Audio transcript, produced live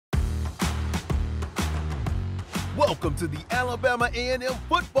Welcome to the Alabama A&M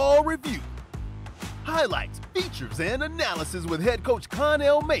Football Review. Highlights, features, and analysis with head coach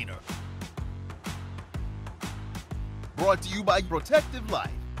Connell Maynor. Brought to you by Protective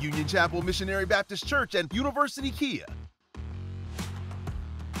Life, Union Chapel Missionary Baptist Church, and University Kia.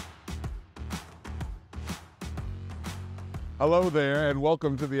 Hello there, and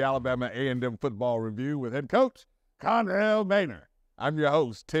welcome to the Alabama A&M Football Review with head coach Connell Maynor. I'm your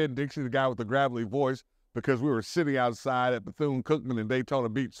host, Ted Dixie, the guy with the gravelly voice, because we were sitting outside at Bethune-Cookman in Daytona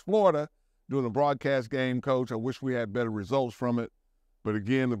Beach, Florida, doing a broadcast game, Coach. I wish we had better results from it. But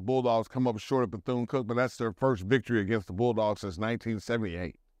again, the Bulldogs come up short at Bethune-Cookman. That's their first victory against the Bulldogs since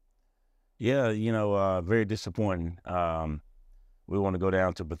 1978. Yeah, very disappointing. We want to go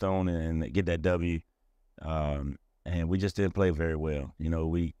down to Bethune and get that W, and we just didn't play very well. You know,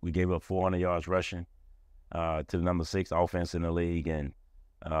 we gave up 400 yards rushing to the number 6 offense in the league, and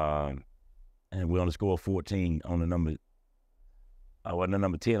we only scored 14 on the number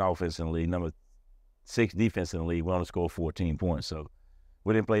 10 offense in the league, number 6 defense in the league. We only scored 14 points, so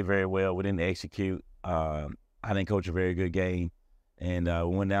we didn't play very well. We didn't execute. I didn't coach a very good game, and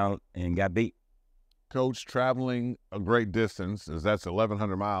we went down and got beat. Coach, traveling a great distance, as that's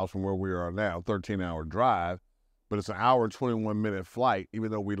 1,100 miles from where we are now, 13-hour drive, but it's an hour, 21-minute flight,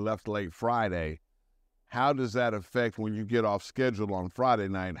 even though we left late Friday. How does that affect when you get off schedule on Friday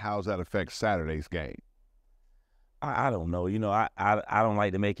night? How does that affect Saturday's game? I don't know. I don't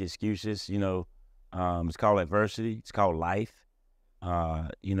like to make excuses. It's called adversity. It's called life.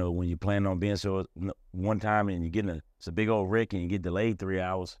 When you plan on being so one time and you're getting it's a big old wreck and you get delayed 3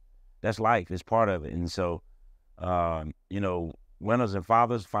 hours, that's life. It's part of it. And so, winners and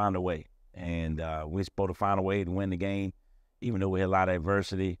fathers find a way. And we're supposed to find a way to win the game, even though we had a lot of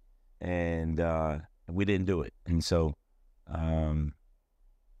adversity, and we didn't do it. And so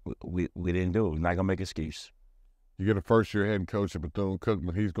we didn't do it. We're not going to make an excuse. You get a first-year head coach at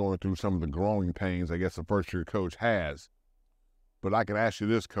Bethune-Cookman. He's going through some of the growing pains I guess a first-year coach has. But I can ask you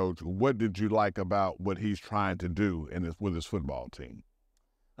this, Coach. What did you like about what he's trying to do with his football team?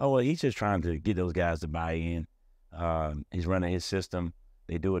 Oh, well, he's just trying to get those guys to buy in. He's running his system.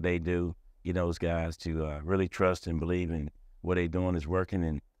 They do what they do. Get those guys to really trust and believe in what they're doing is working.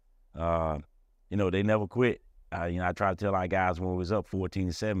 And, they never quit. I try to tell our guys when we was up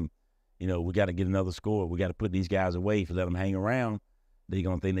 14-7, we got to get another score. We got to put these guys away. If you let them hang around, they're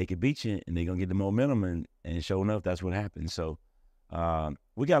going to think they can beat you, and they're going to get the momentum. And sure enough, that's what happened. So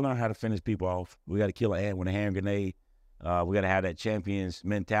we got to learn how to finish people off. We got to kill an ant with a hand grenade. We got to have that champions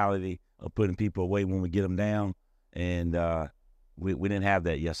mentality of putting people away when we get them down. And we didn't have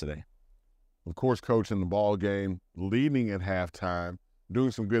that yesterday. Of course, Coach, in the ball game, leading at halftime,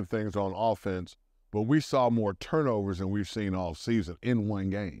 doing some good things on offense, but we saw more turnovers than we've seen all season in one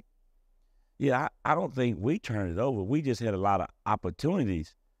game. Yeah, I don't think we turned it over. We just had a lot of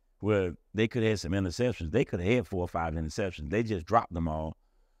opportunities where they could have had some interceptions. They could have had 4 or 5 interceptions. They just dropped them all.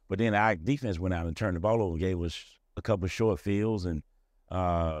 But then our defense went out and turned the ball over, gave us a couple of short fields, and,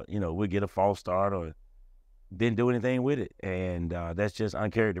 we get a false start or didn't do anything with it. And that's just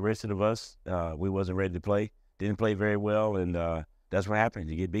uncharacteristic of us. We wasn't ready to play, didn't play very well, and that's what happened.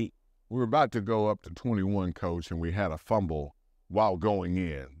 You get beat. We were about to go up to 21, Coach, and we had a fumble while going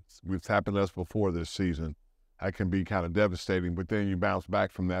in. It's happened to us before this season. That can be kind of devastating, but then you bounce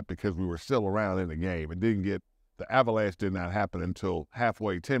back from that because we were still around in the game. The avalanche did not happen until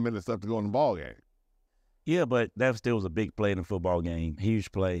halfway, 10 minutes left to go in the ball game. Yeah, but that still was a big play in the football game,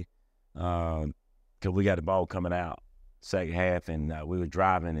 huge play, because we got the ball coming out second half, and we were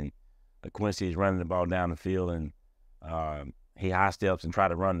driving, and Quincy is running the ball down the field, and he high steps and try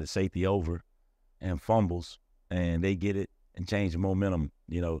to run the safety over and fumbles, and they get it and change the momentum.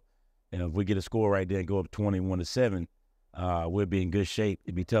 And if we get a score right there and go up 21-7, we'll be in good shape.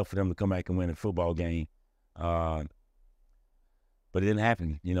 It'd be tough for them to come back and win a football game. But it didn't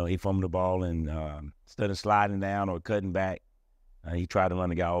happen. He fumbled the ball, and instead of sliding down or cutting back, he tried to run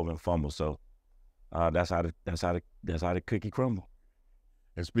the guy over and fumble. So that's how the cookie crumble.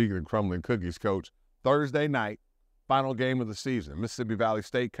 And speaking of crumbling cookies, Coach, Thursday night, final game of the season. Mississippi Valley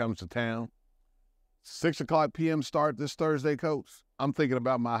State comes to town. 6:00 p.m. start this Thursday, Coach. I'm thinking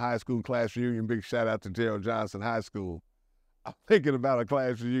about my high school class reunion. Big shout out to Gerald Johnson High School. I'm thinking about a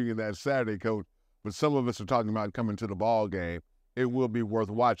class reunion that Saturday, Coach. But some of us are talking about coming to the ball game. It will be worth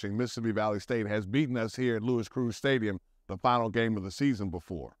watching. Mississippi Valley State has beaten us here at Lewis Cruz Stadium, the final game of the season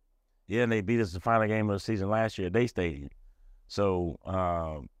before. Yeah, and they beat us the final game of the season last year at Day Stadium. So,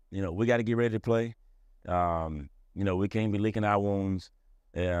 we got to get ready to play. We can't be licking our wounds.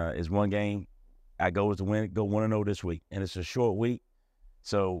 It's one game. Our goal is to go 1-0 this week. And it's a short week.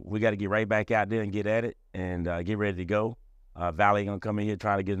 So we got to get right back out there and get at it and get ready to go. Valley going to come in here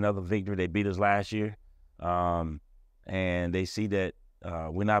trying to get another victory. They beat us last year. And they see that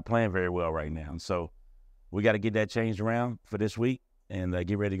we're not playing very well right now. So we got to get that changed around for this week and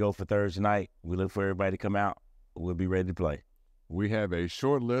get ready to go for Thursday night. We look for everybody to come out. We'll be ready to play. We have a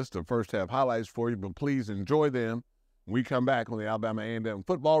short list of first-half highlights for you, but please enjoy them. We come back on the Alabama A&M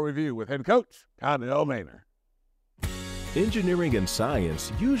Football Review with head coach Connell Maynor. Engineering and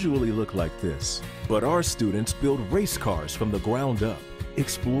science usually look like this, but our students build race cars from the ground up,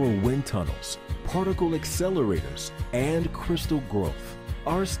 explore wind tunnels, particle accelerators, and crystal growth.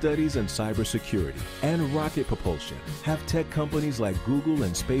 Our studies in cybersecurity and rocket propulsion have tech companies like Google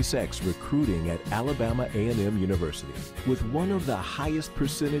and SpaceX recruiting at Alabama A&M University, with one of the highest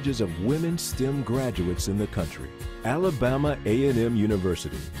percentages of women STEM graduates in the country. Alabama A&M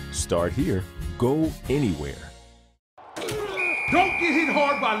University. Start here, go anywhere. Don't get hit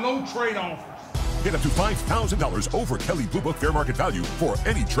hard by low trade offers. Get up to $5,000 over Kelley Blue Book fair market value for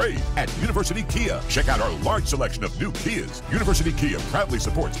any trade at University Kia. Check out our large selection of new Kias. University Kia proudly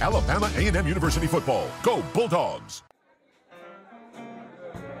supports Alabama A&M University football. Go Bulldogs!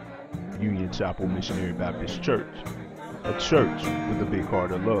 Union Chapel Missionary Baptist Church, a church with a big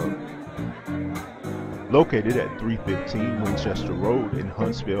heart of love. Located at 315 Winchester Road in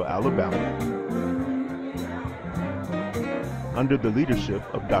Huntsville, Alabama. Under the leadership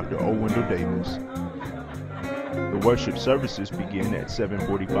of Dr. O. Wendell Davis. The worship services begin at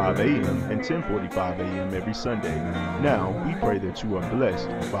 7:45 a.m. and 10:45 a.m. every Sunday. Now, we pray that you are blessed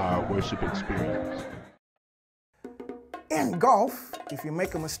by our worship experience. In golf, if you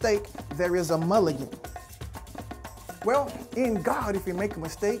make a mistake, there is a mulligan. Well, in God, if you make a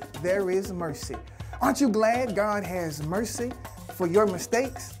mistake, there is mercy. Aren't you glad God has mercy for your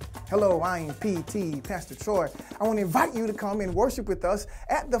mistakes? Hello, I am PT, Pastor Troy. I want to invite you to come and worship with us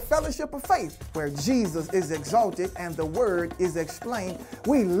at the Fellowship of Faith, where Jesus is exalted and the Word is explained.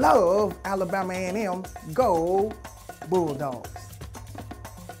 We love Alabama A&M. Go Bulldogs!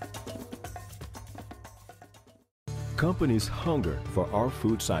 Companies hunger for our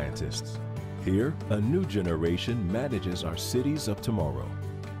food scientists. Here, a new generation manages our cities of tomorrow.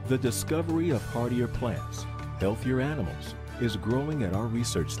 The discovery of hardier plants, healthier animals, is growing at our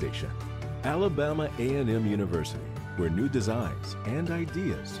research station, Alabama A&M University, where new designs and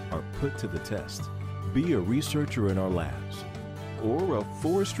ideas are put to the test. Be a researcher in our labs or a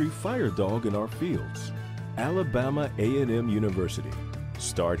forestry fire dog in our fields. Alabama A&M University.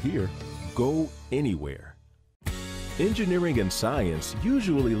 Start here, go anywhere. Engineering and science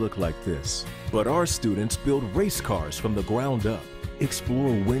usually look like this, but our students build race cars from the ground up,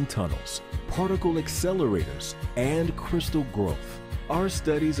 explore wind tunnels, particle accelerators, and crystal growth. Our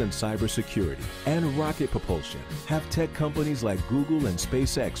studies in cybersecurity and rocket propulsion have tech companies like Google and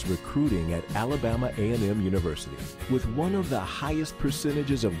SpaceX recruiting at Alabama A&M University, with one of the highest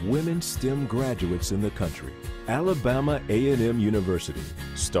percentages of women STEM graduates in the country. Alabama A&M University.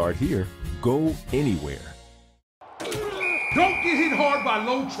 Start here, go anywhere. Don't get hit hard by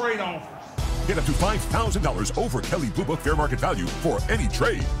low trade offers. Get up to $5,000 over Kelley Blue Book fair market value for any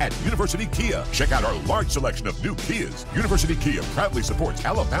trade at University Kia. Check out our large selection of new Kias. University Kia proudly supports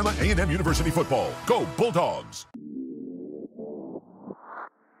Alabama A&M University football. Go Bulldogs!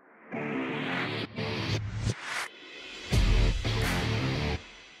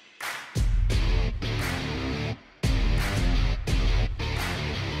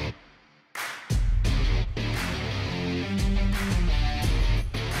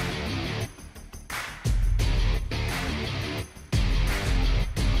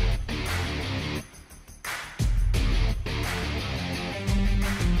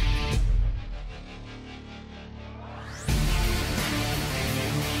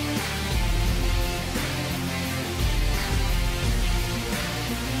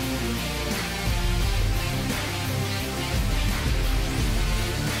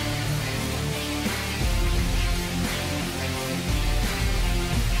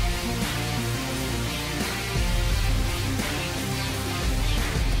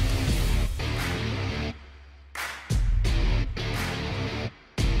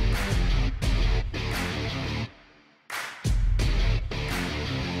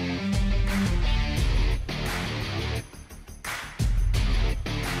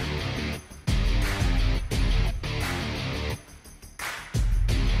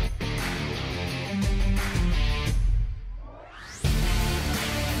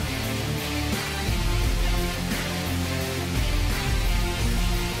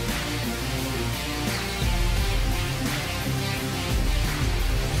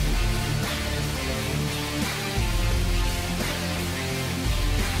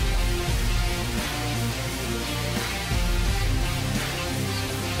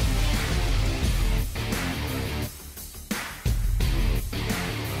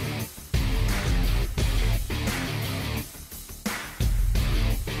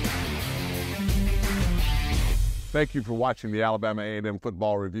 Thank you for watching the Alabama A&M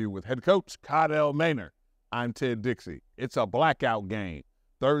Football Review with head coach Connell Maynor. I'm Ted Dixie. It's a blackout game.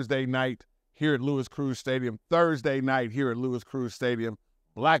 Thursday night here at Lewis Cruz Stadium.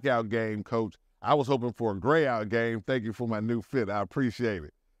 Blackout game, coach. I was hoping for a grayout game. Thank you for my new fit. I appreciate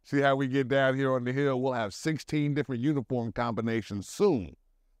it. See how we get down here on the hill? We'll have 16 different uniform combinations soon.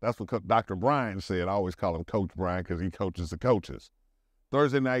 That's what Dr. Bryan said. I always call him Coach Bryan because he coaches the coaches.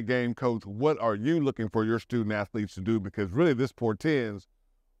 Thursday night game, coach, what are you looking for your student athletes to do? Because really this portends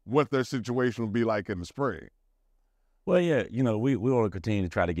what their situation will be like in the spring. Well, yeah, we want to continue to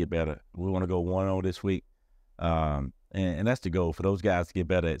try to get better. We want to go 1-0 this week. And that's the goal for those guys to get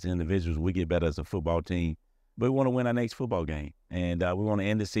better as individuals. We get better as a football team. But we want to win our next football game. And we want to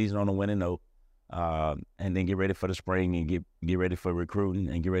end the season on a winning note and then get ready for the spring and get ready for recruiting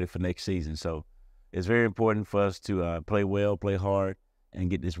and get ready for next season. So it's very important for us to play well, play hard, and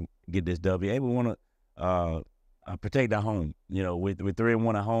get this W. And we want to protect our home. We're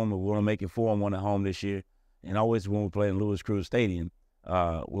 3-1 at home, and we want to make it 4-1 at home this year. And always when we play in Lewis Cruz Stadium, we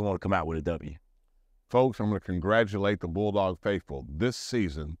want to come out with a W. Folks, I'm going to congratulate the Bulldog faithful. This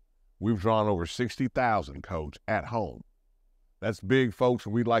season, we've drawn over 60,000, coach, at home. That's big, folks,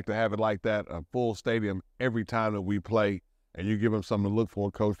 and we'd like to have it like that, a full stadium every time that we play. And you give them something to look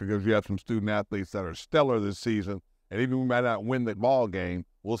for, coach, because you have some student athletes that are stellar this season. And even we might not win the ball game,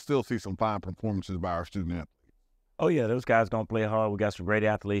 we'll still see some fine performances by our student athletes. Oh, yeah, those guys going to play hard. We got some great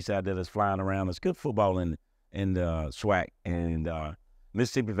athletes out there that's flying around. It's good football in the SWAC. And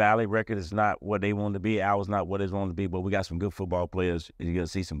Mississippi Valley record is not what they want to be. Ours not what they want to be, but we got some good football players. You're going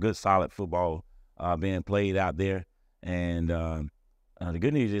to see some good, solid football being played out there. And the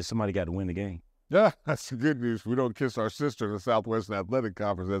good news is somebody got to win the game. Yeah, that's the good news. We don't kiss our sister in the Southwestern Athletic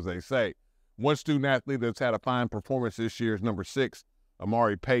Conference, as they say. One student athlete that's had a fine performance this year is number 6,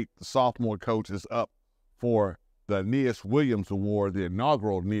 Amari Pate. The sophomore coach is up for the Aeneas Williams Award, the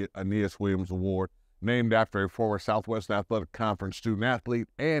inaugural Aeneas Williams Award, named after a former Southwestern Athletic Conference student athlete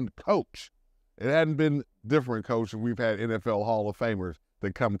and coach. It hadn't been different, coach, and we've had NFL Hall of Famers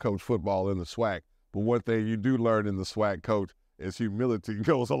that come coach football in the SWAC. But one thing you do learn in the SWAC, coach, is humility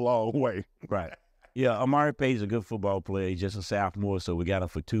goes a long way. Right. Yeah, Amari Pate's a good football player. He's just a sophomore, so we got him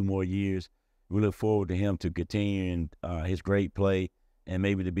for 2 more years. We look forward to him to continuing his great play and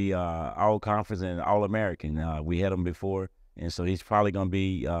maybe to be all-conference and all-American. We had him before, and so he's probably going to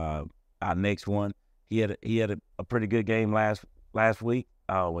be our next one. He had a pretty good game last week,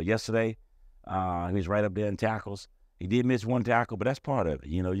 yesterday. He was right up there in tackles. He did miss 1 tackle, but that's part of it.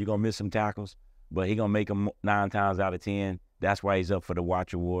 You're going to miss some tackles, but he's going to make them 9 times out of 10. That's why he's up for the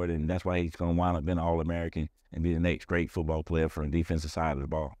Watch Award, and that's why he's going to wind up being an All-American and be the next great football player from the defensive side of the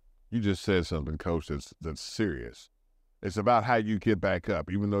ball. You just said something, coach, that's serious. It's about how you get back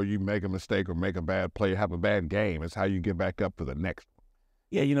up. Even though you make a mistake or make a bad play, have a bad game, it's how you get back up for the next one.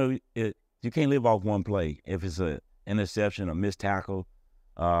 Yeah, you can't live off 1 play. If it's an interception, a missed tackle,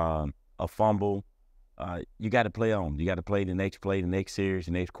 a fumble, you got to play on. You got to play, the next series,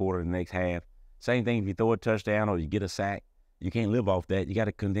 the next quarter, the next half. Same thing if you throw a touchdown or you get a sack. You can't live off that. You got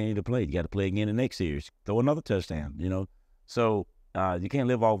to continue to play. You got to play again the next series. Throw another touchdown, So you can't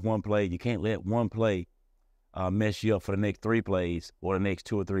live off 1 play. You can't let 1 play mess you up for the next 3 plays or the next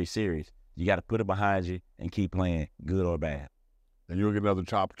 2 or 3 series. You got to put it behind you and keep playing, good or bad. And you'll get another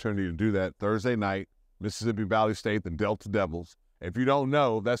opportunity to do that Thursday night, Mississippi Valley State, the Delta Devils. If you don't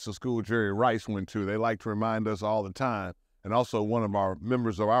know, that's the school Jerry Rice went to. They like to remind us all the time. And also one of our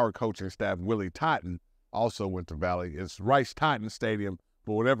members of our coaching staff, Willie Totten, also went to Valley. It's Rice-Totten Stadium,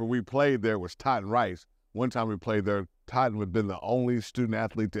 but whenever we played there was Totten-Rice. One time we played there, Totten would have been the only student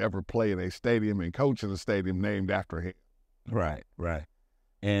athlete to ever play in a stadium and coach in a stadium named after him. Right. And we're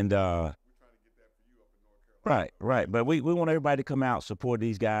trying to get that for you up in North Carolina. Right. But we want everybody to come out, support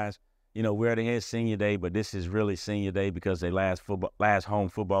these guys. We're at the senior day, but this is really senior day because they last home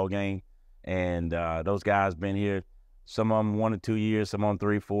football game. And those guys been here, some of them 1 or 2 years, some of them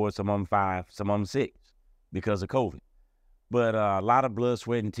 3, 4, some of them 5, some of them 6 because of COVID. But a lot of blood,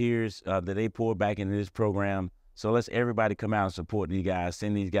 sweat, and tears that they poured back into this program. So let's everybody come out and support these guys,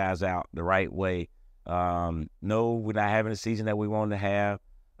 send these guys out the right way. No, we're not having a season that we wanted to have.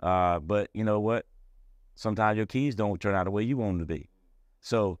 But you know what? Sometimes your kids don't turn out the way you want them to be.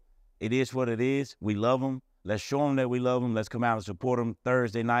 So it is what it is. We love them. Let's show them that we love them. Let's come out and support them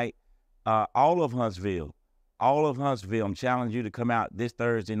Thursday night. All of Huntsville, I'm challenging you to come out this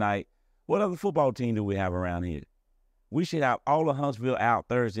Thursday night. What other football team do we have around here? We should have all of Huntsville out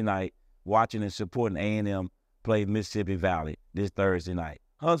Thursday night watching and supporting A&M play Mississippi Valley this Thursday night.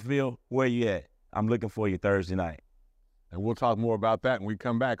 Huntsville, where you at? I'm looking for you Thursday night. And we'll talk more about that when we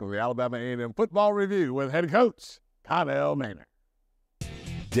come back with the Alabama A&M Football Review with head coach Connell Maynor.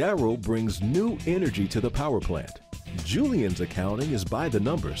 Darryl brings new energy to the power plant. Julian's accounting is by the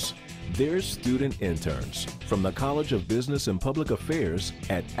numbers. They're student interns from the College of Business and Public Affairs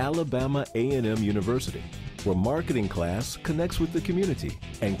at Alabama A&M University, where marketing class connects with the community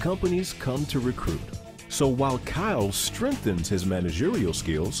and companies come to recruit. So while Kyle strengthens his managerial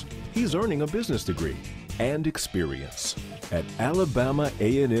skills, he's earning a business degree and experience at Alabama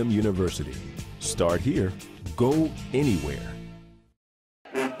A&M University. Start here, go anywhere.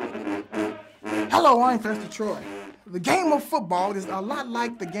 Hello, I'm Pastor Troy. The game of football is a lot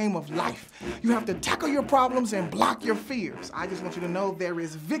like the game of life. You have to tackle your problems and block your fears. I just want you to know there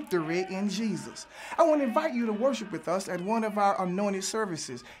is victory in Jesus. I want to invite you to worship with us at one of our anointed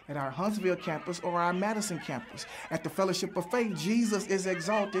services at our Huntsville campus or our Madison campus. At the Fellowship of Faith, Jesus is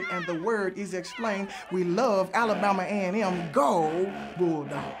exalted and the word is explained. We love Alabama A&M. Go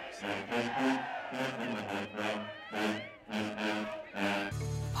Bulldogs.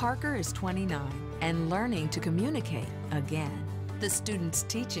 Parker is 29 and learning to communicate again. The students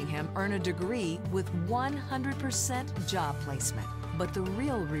teaching him earn a degree with 100% job placement. But the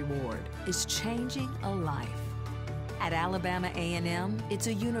real reward is changing a life. At Alabama A&M, it's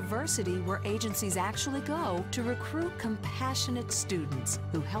a university where agencies actually go to recruit compassionate students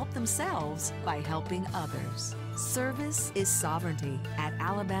who help themselves by helping others. Service is sovereignty at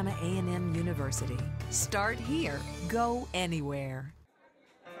Alabama A&M University. Start here, go anywhere.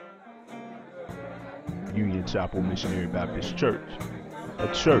 Union Chapel Missionary Baptist Church,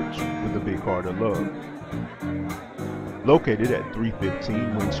 a church with a big heart of love. Located at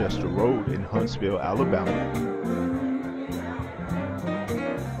 315 Winchester Road in Huntsville, Alabama.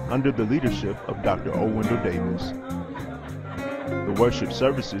 Under the leadership of Dr. O. Wendell Davis. The worship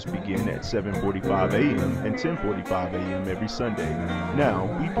services begin at 7:45 a.m. and 10:45 a.m. every Sunday. Now,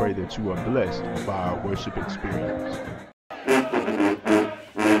 we pray that you are blessed by our worship experience.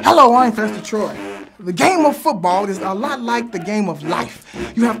 Hello, I'm Pastor Troy. The game of football is a lot like the game of life.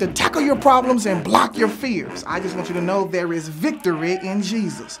 You have to tackle your problems and block your fears. I just want you to know there is victory in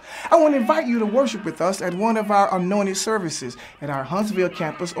Jesus. I want to invite you to worship with us at one of our anointed services at our Huntsville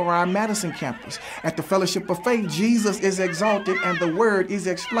campus or our Madison campus. At the Fellowship of Faith, Jesus is exalted and the word is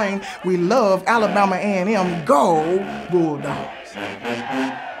explained. We love Alabama A&M. Go Bulldogs.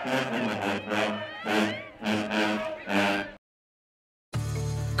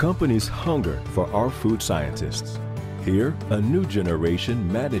 Companies hunger for our food scientists. Here, a new generation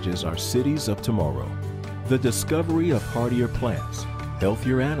manages our cities of tomorrow. The discovery of hardier plants,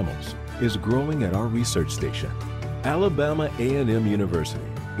 healthier animals, is growing at our research station, Alabama A&M University,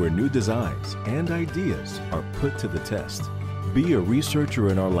 where new designs and ideas are put to the test. Be a researcher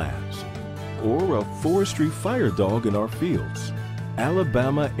in our labs, or a forestry fire dog in our fields.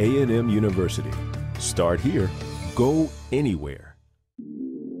 Alabama A&M University. Start here, go anywhere.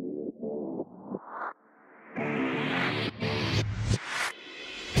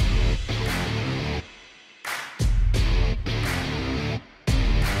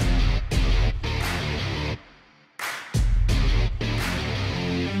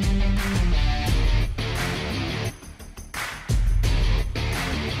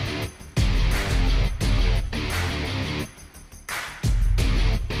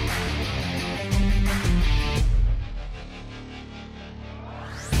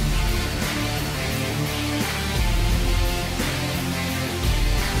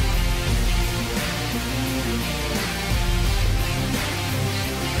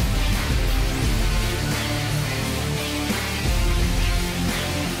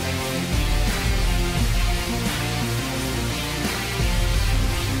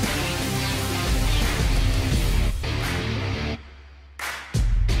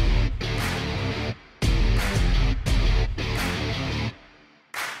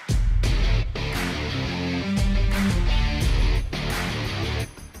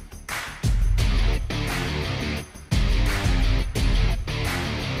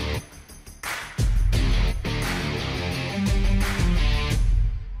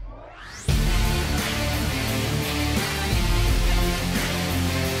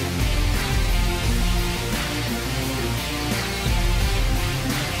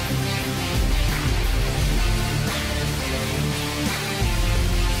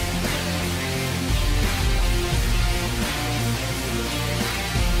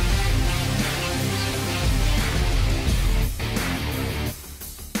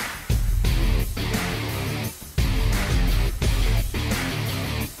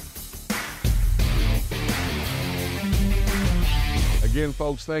 Again,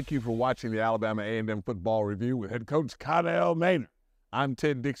 folks, thank you for watching the Alabama A&M Football Review with head coach Connell Maynor. I'm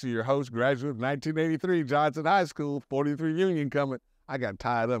Ted Dixie, your host, graduate of 1983 Johnson High School, 43 Union coming. I got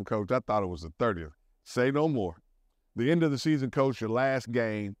tied up, Coach. I thought it was the 30th. Say no more. The end of the season, Coach, your last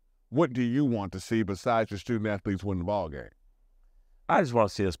game. What do you want to see besides your student-athletes win the ball game? I just want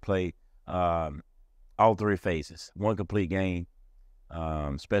to see us play all three phases, one complete game,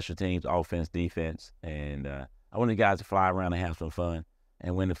 special teams, offense, defense, and I want the guys to fly around and have some fun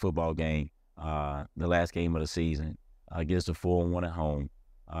and win the football game, the last game of the season. Get us a 4-1 at home.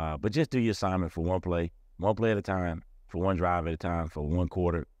 But just do your assignment for one play at a time, for one drive at a time, for one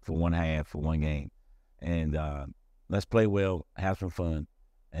quarter, for one half, for one game. And let's play well, have some fun,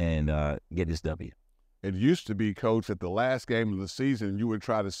 and get this W. It used to be, Coach, at the last game of the season, you would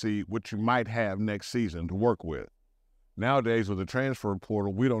try to see what you might have next season to work with. Nowadays, with the transfer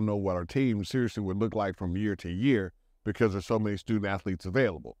portal, we don't know what our team seriously would look like from year to year because there's so many student-athletes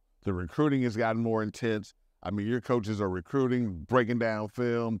available. The recruiting has gotten more intense. I mean, your coaches are recruiting, breaking down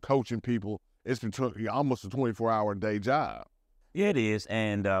film, coaching people. It's almost a 24-hour day job. Yeah, it is,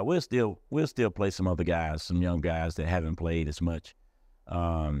 and we'll still play some other guys, some young guys that haven't played as much,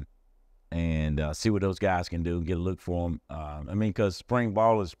 and see what those guys can do, get a look for them. I mean, because spring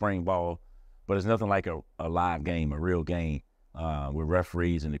ball is spring ball, but it's nothing like a live game, a real game, with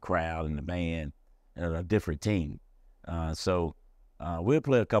referees and the crowd and the band and a different team. So we'll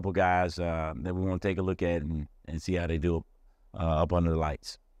play a couple guys that we want to take a look at and see how they do up under the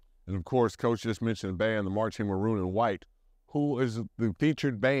lights. And, of course, Coach just mentioned the band, the Marching Maroon and White, who is the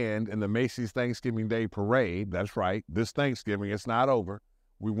featured band in the Macy's Thanksgiving Day Parade. That's right, this Thanksgiving, it's not over.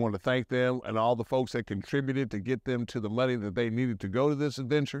 We want to thank them and all the folks that contributed to get them to the money that they needed to go to this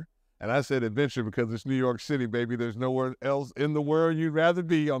adventure. And I said adventure because it's New York City, baby. There's nowhere else in the world you'd rather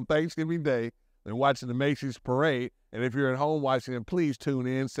be on Thanksgiving Day than watching the Macy's Parade. And if you're at home watching it, please tune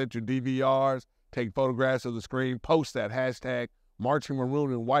in, set your DVRs, take photographs of the screen, post that hashtag Marching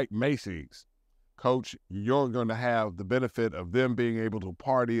Maroon and White Macy's. Coach, you're going to have the benefit of them being able to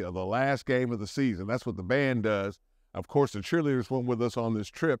party of the last game of the season. That's what the band does. Of course, the cheerleaders went with us on this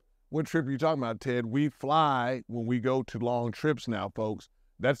trip. What trip are you talking about, Ted? We fly when we go to long trips now, folks.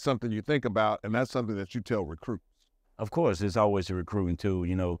 That's something you think about, and that's something that you tell recruits. Of course, it's always a recruiting too.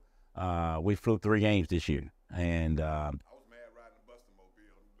 You know, we flew 3 games this year, and I was mad riding the bus to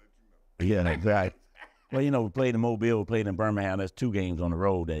Mobile. Yeah, exactly. Well, you know, we played in Mobile, we played in Birmingham. There's 2 games on the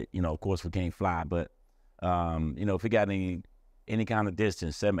road that, you know, of course we can't fly. But, you know, if we got any kind of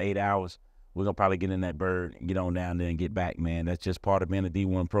distance, 7-8 hours, we're going to probably get in that bird and get on down there and get back, man. That's just part of being a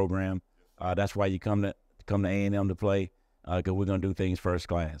D1 program. That's why you come to A&M to play, because we're going to do things first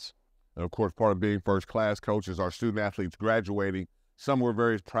class. And, of course, part of being first class, Coach, is our student-athletes graduating. Some we're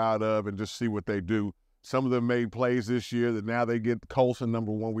very proud of and just see what they do. Some of them made plays this year that now they get Colson,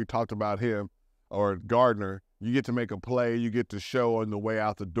 number 1. We talked about him. Or Gardner, you get to make a play, you get to show on the way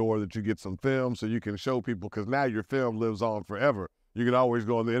out the door that you get some film so you can show people, because now your film lives on forever. You can always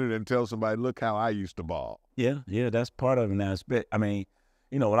go on the internet and tell somebody, look how I used to ball. Yeah, that's part of it now. I mean,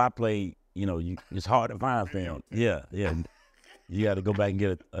 you know, when I play, you know, it's hard to find film. Yeah. You got to go back and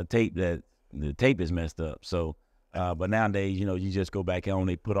get a tape that the tape is messed up. So, but nowadays, you know, you just go back on,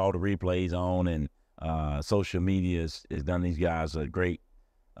 they put all the replays on, and social media has done these guys a great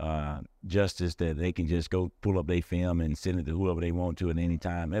justice that they can just go pull up their film and send it to whoever they want to at any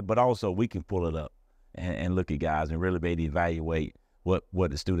time. But also we can pull it up and look at guys and really be able to evaluate what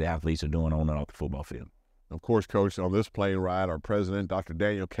the student athletes are doing on and off the football field. Of course, Coach, on this plane ride, our president, Dr.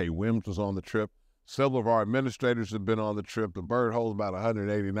 Daniel K. Wims, was on the trip. Several of our administrators have been on the trip. The bird holds about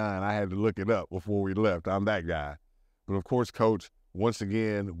 189. I had to look it up before we left. I'm that guy. But, of course, Coach, once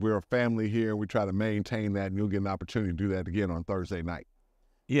again, we're a family here. We try to maintain that, and you'll get an opportunity to do that again on Thursday night.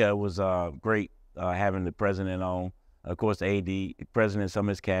 Yeah, it was great having the president on. Of course, the AD, president, some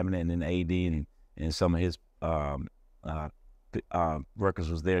of his cabinet, and then the AD and some of his workers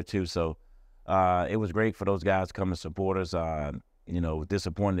was there too. So it was great for those guys to come and support us. You know,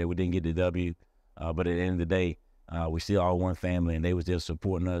 disappointed that we didn't get the W, but at the end of the day, we still all one family, and they was there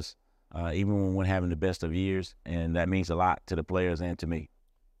supporting us, even when we're having the best of years, and that means a lot to the players and to me.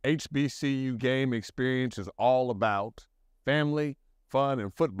 HBCU game experience is all about family, fun,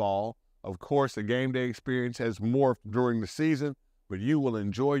 and football. Of course, the game day experience has morphed during the season, but you will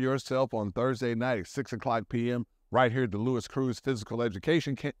enjoy yourself on Thursday night at 6 o'clock p.m. right here at the Lewis Cruz Physical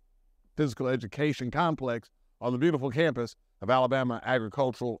Education Complex on the beautiful campus of Alabama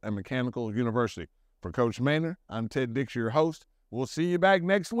Agricultural and Mechanical University. For Coach Maynor, I'm Ted Dixie, your host. We'll see you back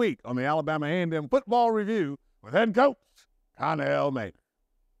next week on the Alabama A&M Football Review with head coach Connell Maynor.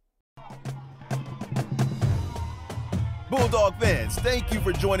 Bulldog fans, thank you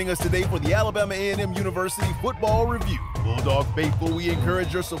for joining us today for the Alabama A&M University Football Review. Bulldog faithful, we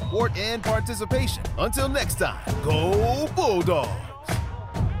encourage your support and participation. Until next time, go Bulldogs!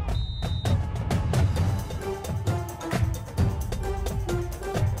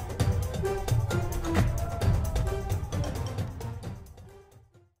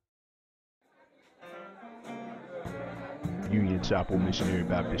 Union Chapel Missionary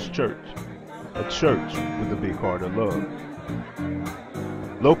Baptist Church, a church with a big heart of love.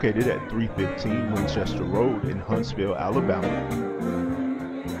 Located at 315 Winchester Road in Huntsville, Alabama.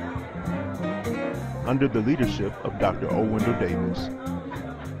 Under the leadership of Dr. O. Wendell Davis.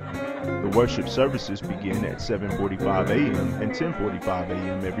 The worship services begin at 7:45 a.m. and 10:45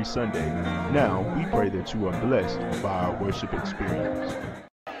 a.m. every Sunday. Now, we pray that you are blessed by our worship experience.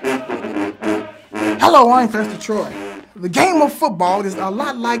 Hello, I'm Pastor Troy. The game of football is a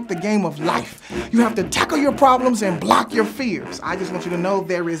lot like the game of life. You have to tackle your problems and block your fears. I just want you to know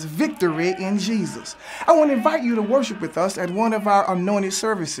there is victory in Jesus. I want to invite you to worship with us at one of our anointed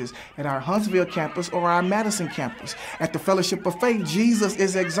services at our Huntsville campus or our Madison campus. At the Fellowship of Faith, Jesus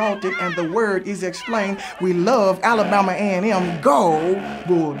is exalted and the word is explained. We love Alabama A&M. Go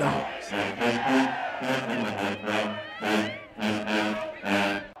Bulldogs!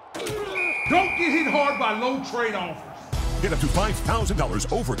 Don't get hit hard by low trade offers. Get up to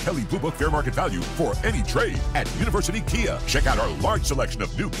 $5,000 over Kelley Blue Book fair market value for any trade at University Kia. Check out our large selection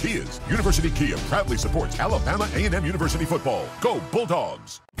of new Kias. University Kia proudly supports Alabama A&M University football. Go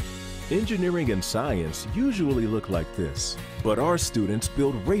Bulldogs! Engineering and science usually look like this, but our students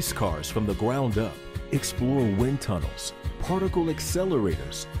build race cars from the ground up, explore wind tunnels, particle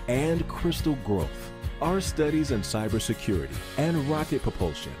accelerators, and crystal growth. Our studies in cybersecurity and rocket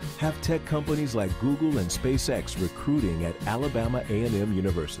propulsion have tech companies like Google and SpaceX recruiting at Alabama A&M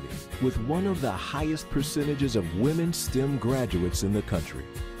University with one of the highest percentages of women STEM graduates in the country.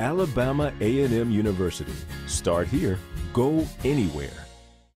 Alabama A&M University. Start here, go anywhere.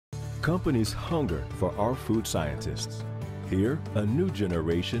 Companies hunger for our food scientists. Here, a new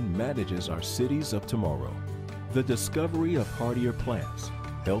generation manages our cities of tomorrow. The discovery of hardier plants,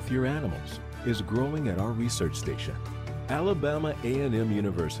 healthier animals, is growing at our research station, Alabama A&M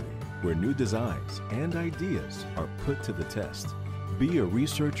University, where new designs and ideas are put to the test. Be a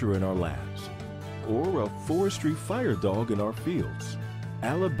researcher in our labs or a forestry fire dog in our fields.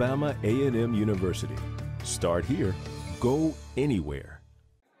 Alabama A&M University. Start here, go anywhere.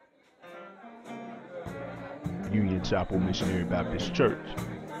 Union Chapel Missionary Baptist Church,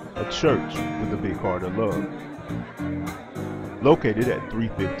 a church with a big heart of love. Located at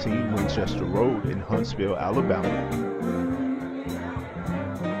 315 Winchester Road in Huntsville, Alabama.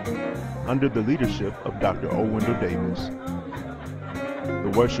 Under the leadership of Dr. O. Wendell Davis.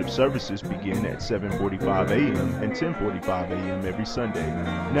 The worship services begin at 7:45 a.m. and 10:45 a.m. every Sunday.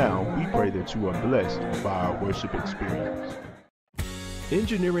 Now, we pray that you are blessed by our worship experience.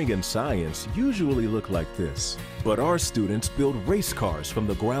 Engineering and science usually look like this, but our students build race cars from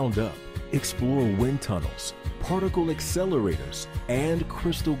the ground up, explore wind tunnels, particle accelerators, and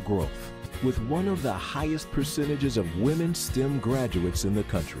crystal growth with one of the highest percentages of women STEM graduates in the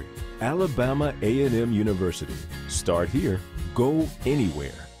country. Alabama A&M University. Start here, go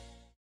anywhere.